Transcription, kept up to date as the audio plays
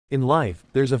In life,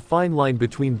 there's a fine line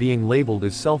between being labeled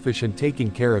as selfish and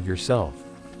taking care of yourself.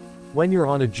 When you're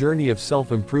on a journey of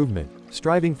self-improvement,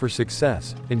 striving for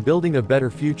success, and building a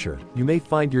better future, you may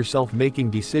find yourself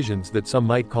making decisions that some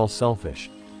might call selfish.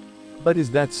 But is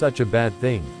that such a bad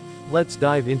thing? Let's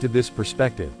dive into this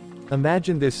perspective.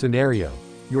 Imagine this scenario.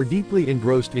 You're deeply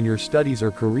engrossed in your studies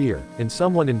or career, and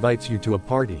someone invites you to a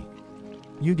party.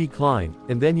 You decline,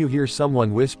 and then you hear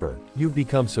someone whisper, "You've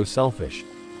become so selfish."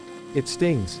 It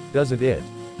stings, doesn't it?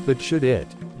 But should it?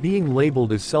 Being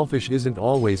labeled as selfish isn't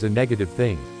always a negative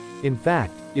thing. In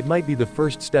fact, it might be the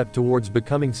first step towards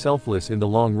becoming selfless in the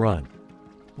long run.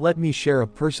 Let me share a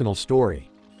personal story.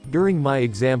 During my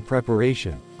exam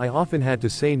preparation, I often had to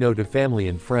say no to family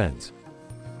and friends.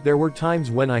 There were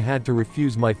times when I had to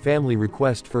refuse my family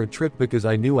request for a trip because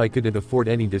I knew I couldn't afford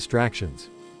any distractions.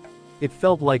 It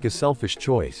felt like a selfish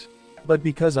choice. But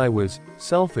because I was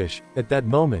selfish at that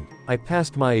moment, I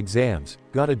passed my exams,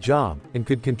 got a job, and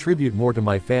could contribute more to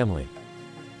my family.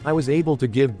 I was able to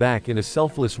give back in a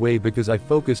selfless way because I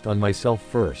focused on myself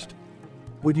first.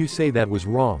 Would you say that was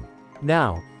wrong?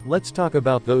 Now, let's talk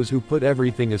about those who put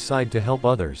everything aside to help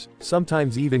others,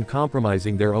 sometimes even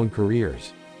compromising their own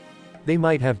careers. They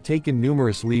might have taken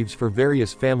numerous leaves for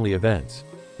various family events.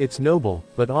 It's noble,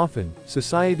 but often,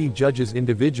 society judges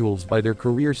individuals by their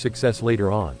career success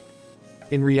later on.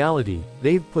 In reality,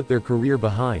 they've put their career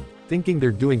behind, thinking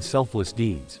they're doing selfless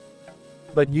deeds.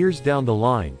 But years down the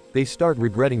line, they start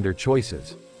regretting their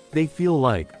choices. They feel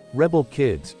like rebel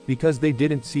kids because they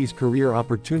didn't seize career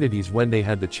opportunities when they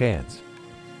had the chance.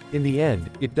 In the end,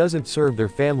 it doesn't serve their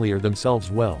family or themselves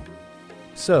well.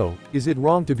 So, is it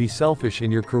wrong to be selfish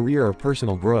in your career or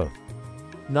personal growth?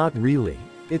 Not really.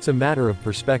 It's a matter of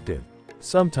perspective.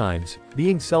 Sometimes,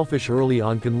 being selfish early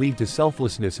on can lead to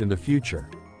selflessness in the future.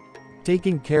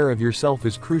 Taking care of yourself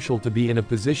is crucial to be in a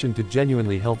position to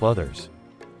genuinely help others.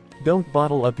 Don't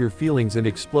bottle up your feelings and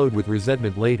explode with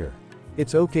resentment later.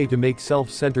 It's okay to make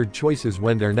self-centered choices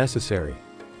when they're necessary.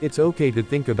 It's okay to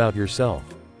think about yourself.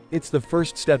 It's the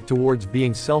first step towards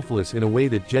being selfless in a way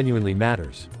that genuinely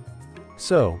matters.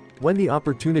 So, when the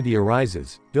opportunity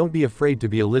arises, don't be afraid to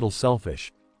be a little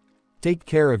selfish. Take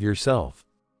care of yourself.